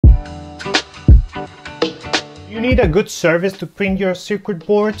you need a good service to print your circuit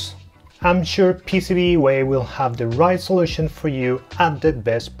boards, I'm sure PCBWay will have the right solution for you at the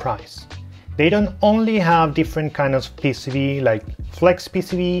best price. They don't only have different kinds of PCB like Flex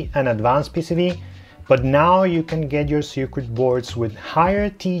PCB and Advanced PCB, but now you can get your circuit boards with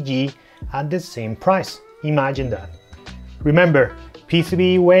higher TG at the same price. Imagine that. Remember,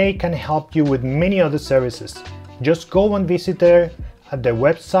 PCBWay can help you with many other services. Just go and visit their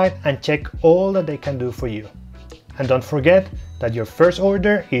website and check all that they can do for you. And don't forget that your first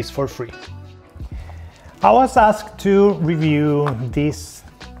order is for free. I was asked to review this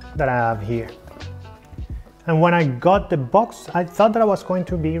that I have here. And when I got the box, I thought that I was going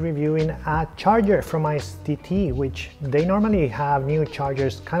to be reviewing a charger from ISDT, which they normally have new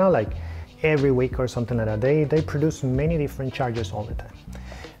chargers kind of like every week or something like that. They produce many different chargers all the time.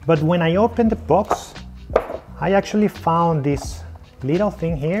 But when I opened the box, I actually found this little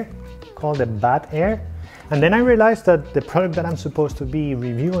thing here called the BattAir. And then I realized that the product that I'm supposed to be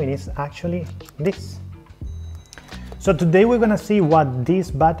reviewing is actually this. So today we're gonna see what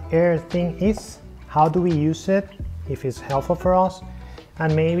this BattAir thing is, how do we use it, if it's helpful for us,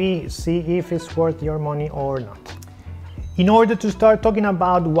 and maybe see if it's worth your money or not. In order to start talking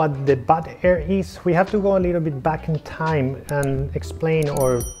about what the BattAir is, we have to go a little bit back in time and explain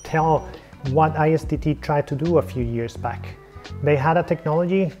or tell what ISDT tried to do a few years back. They had a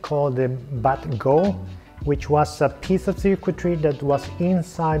technology called the BattGo, which was a piece of circuitry that was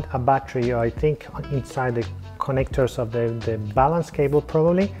inside a battery, or I think inside the connectors of the balance cable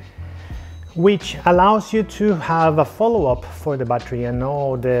probably, which allows you to have a follow-up for the battery and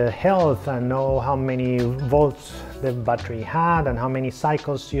know the health and know how many volts the battery had and how many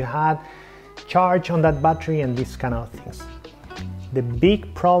cycles you had charge on that battery and these kind of things. The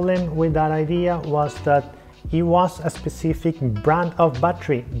big problem with that idea was that it was a specific brand of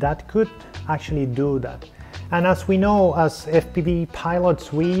battery that could actually do that. And as we know, as FPV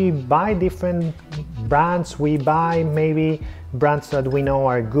pilots, we buy different brands. We buy maybe brands that we know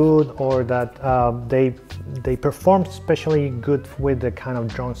are good or that they perform especially good with the kind of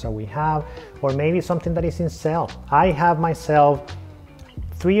drones that we have, or maybe something that is in sale. I have myself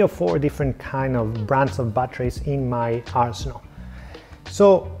 3 or 4 different kind of brands of batteries in my arsenal.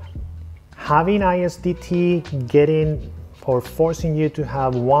 So having ISDT getting or forcing you to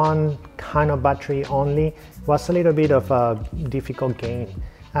have one kind of battery only was a little bit of a difficult game,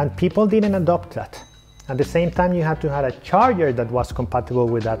 and people didn't adopt that. At the same time, you had to have a charger that was compatible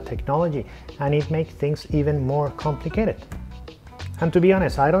with that technology, and it makes things even more complicated. And to be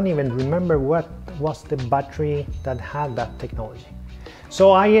honest, I don't even remember what was the battery that had that technology. So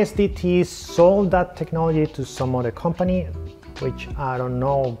ISDT sold that technology to some other company, which I don't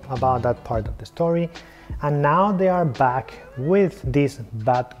know about that part of the story. And now they are back with this with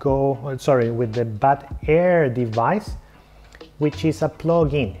the BattAir device, which is a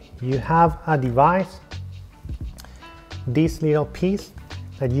plug-in. You have a device, this little piece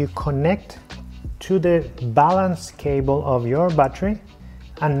that you connect to the balance cable of your battery,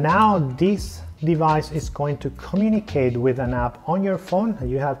 and now this device is going to communicate with an app on your phone that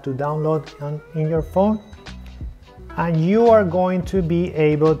you have to download in your phone, and you are going to be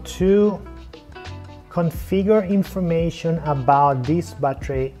able to configure information about this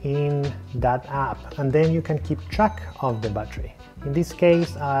battery in that app, and then you can keep track of the battery. In this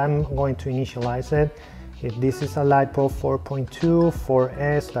case, I'm going to initialize it. If this is a LiPo 4.2,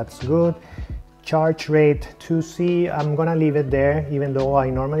 4S, that's good. Charge rate 2C, I'm gonna leave it there, even though I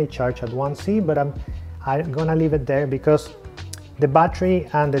normally charge at 1C, but I'm gonna leave it there because the battery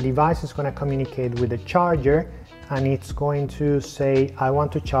and the device is gonna communicate with the charger, and it's going to say, I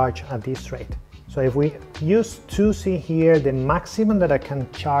want to charge at this rate. So if we use 2C here, the maximum that I can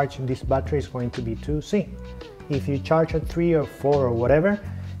charge this battery is going to be 2C. If you charge at 3 or 4 or whatever,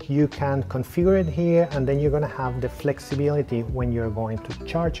 you can configure it here, and then you're going to have the flexibility when you're going to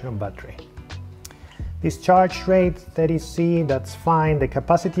charge your battery. This charge rate 30C, that's fine. The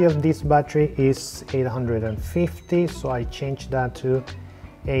capacity of this battery is 850, so I changed that to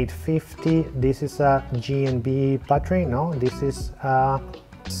 850. This is a GNB battery. No, this is a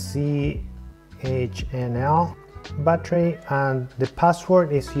CHNL battery, and the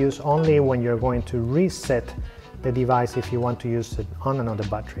password is used only when you're going to reset the device if you want to use it on another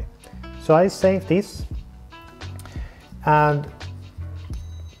battery. So I save this, and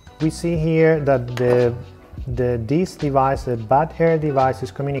we see here that this device, the BattAir device, is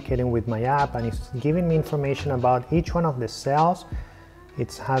communicating with my app, and it's giving me information about each one of the cells.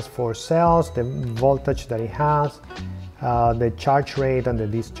 It has 4 cells, the voltage that it has, the charge rate and the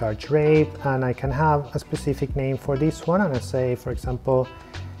discharge rate, and I can have a specific name for this one, and I say, for example,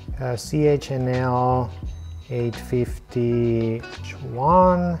 CHNL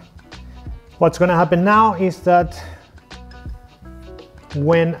 850H1. What's going to happen now is that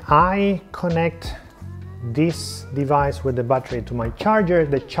when I connect this device with the battery to my charger,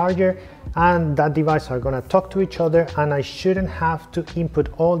 the charger and that device are going to talk to each other, and I shouldn't have to input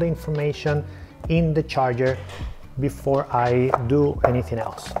all the information in the charger before I do anything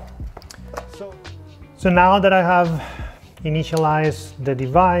else. So now that I have initialized the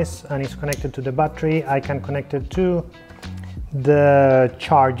device and it's connected to the battery, I can connect it to the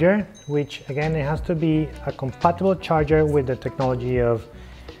charger, which again, it has to be a compatible charger with the technology of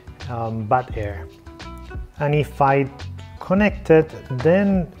BattAir. And if I connect it,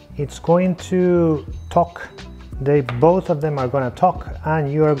 then it's going to talk. Both of them are going to talk,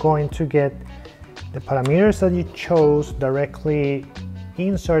 and you are going to get the parameters that you chose directly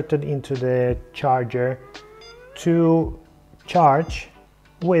inserted into the charger to charge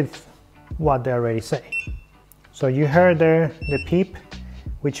with what they already say. So you heard there the beep,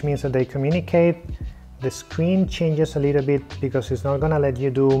 which means that they communicate. The screen changes a little bit because it's not going to let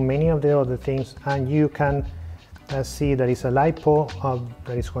you do many of the other things, and you can see that it's a LiPo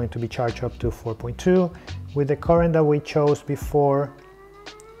that is going to be charged up to 4.2 with the current that we chose before,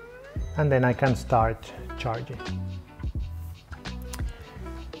 and then I can start charging.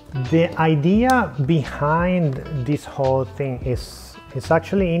 The idea behind this whole thing is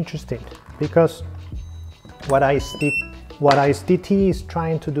actually interesting, because what ISDT is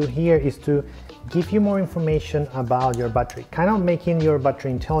trying to do here is to give you more information about your battery, kind of making your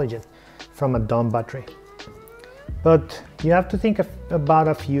battery intelligent from a dumb battery. But you have to think about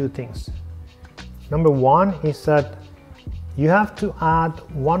a few things. Number one is that you have to add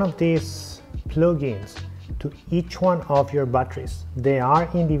one of these plugins to each one of your batteries. They are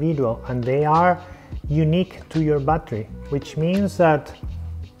individual and they are unique to your battery, which means that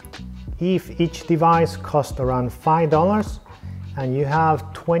if each device costs around $5 and you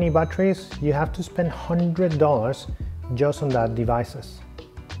have 20 batteries, you have to spend $100 just on that devices.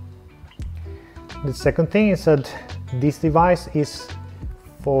 The second thing is that this device is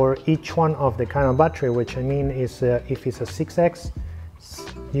for each one of the kind of battery, which I mean is if it's a 6X,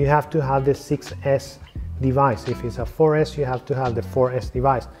 you have to have the 6S device. If it's a 4S, you have to have the 4S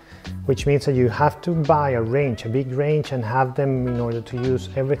device, which means that you have to buy a big range, and have them in order to use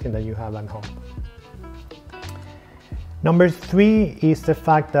everything that you have at home. Number three is the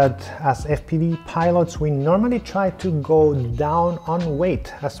fact that as FPV pilots, we normally try to go down on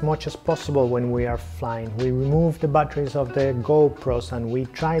weight as much as possible when we are flying. We remove the batteries of the GoPros and we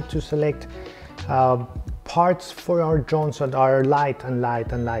try to select parts for our drones that are light and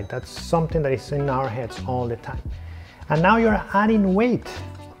light and light. That's something that is in our heads all the time. And now you're adding weight.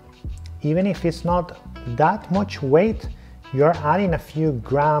 Even if it's not that much weight, you're adding a few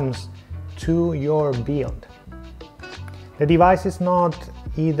grams to your build. The device is not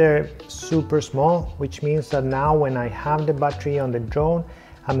either super small, which means that now when I have the battery on the drone,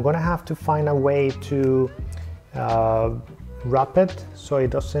 I'm gonna have to find a way to wrap it so it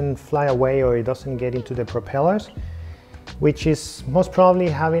doesn't fly away or it doesn't get into the propellers, which is most probably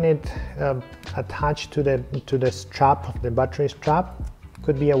having it attached to the strap of the battery strap.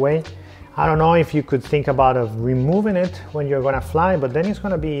 Could be a way. I don't know if you could think about removing it when you're gonna fly, but then it's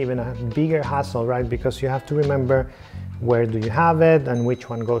gonna be even a bigger hassle, right? Because you have to remember where do you have it and which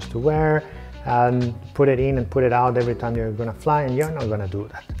one goes to where, and put it in and put it out every time you're gonna fly, and you're not gonna do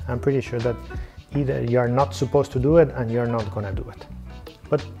that. I'm pretty sure that either you're not supposed to do it and you're not gonna do it.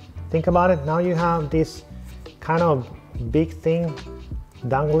 But think about it, now you have this kind of big thing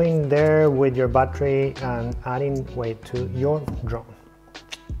dangling there with your battery and adding weight to your drone.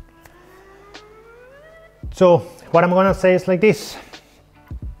 So what I'm gonna say is like this: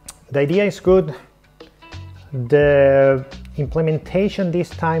 the idea is good. The implementation this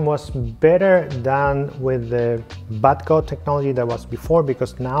time was better than with the BattGo technology that was before,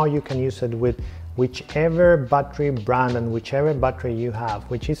 because now you can use it with whichever battery brand and whichever battery you have,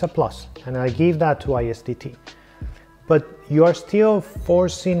 which is a plus, and I give that to ISDT. But you are still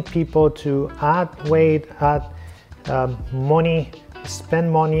forcing people to add weight, add money,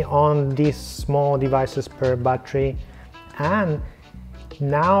 spend money on these small devices per battery, and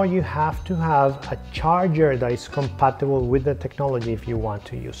now you have to have a charger that is compatible with the technology if you want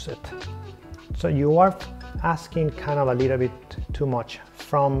to use it. So you are asking kind of a little bit too much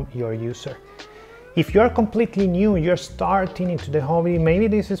from your user. If you're completely new, you're starting into the hobby, maybe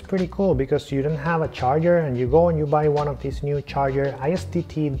this is pretty cool because you don't have a charger and you go and you buy one of these new chargers.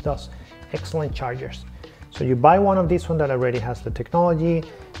 ISDT does excellent chargers. So you buy one of these one that already has the technology,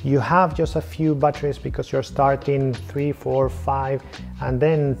 you have just a few batteries because you're starting 3, 4, 5, and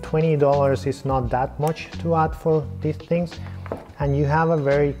then $20 is not that much to add for these things, and you have a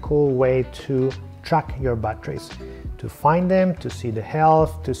very cool way to track your batteries, to find them, to see the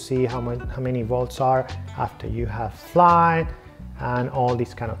health, to see how many volts are after you have flight, and all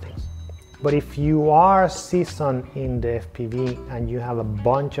these kind of things. But if you are seasoned in the FPV and you have a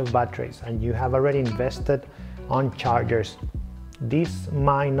bunch of batteries and you have already invested on chargers, this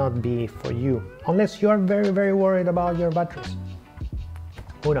might not be for you unless you are very worried about your batteries.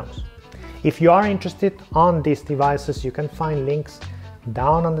 Who knows? If you are interested on these devices, you can find links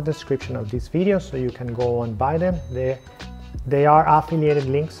down on the description of this video, so you can go and buy them. They are affiliated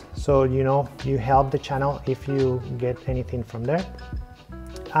links, so you know you help the channel if you get anything from there.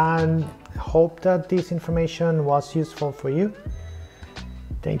 And hope that this information was useful for you.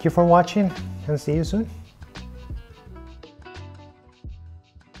 Thank you for watching and see you soon.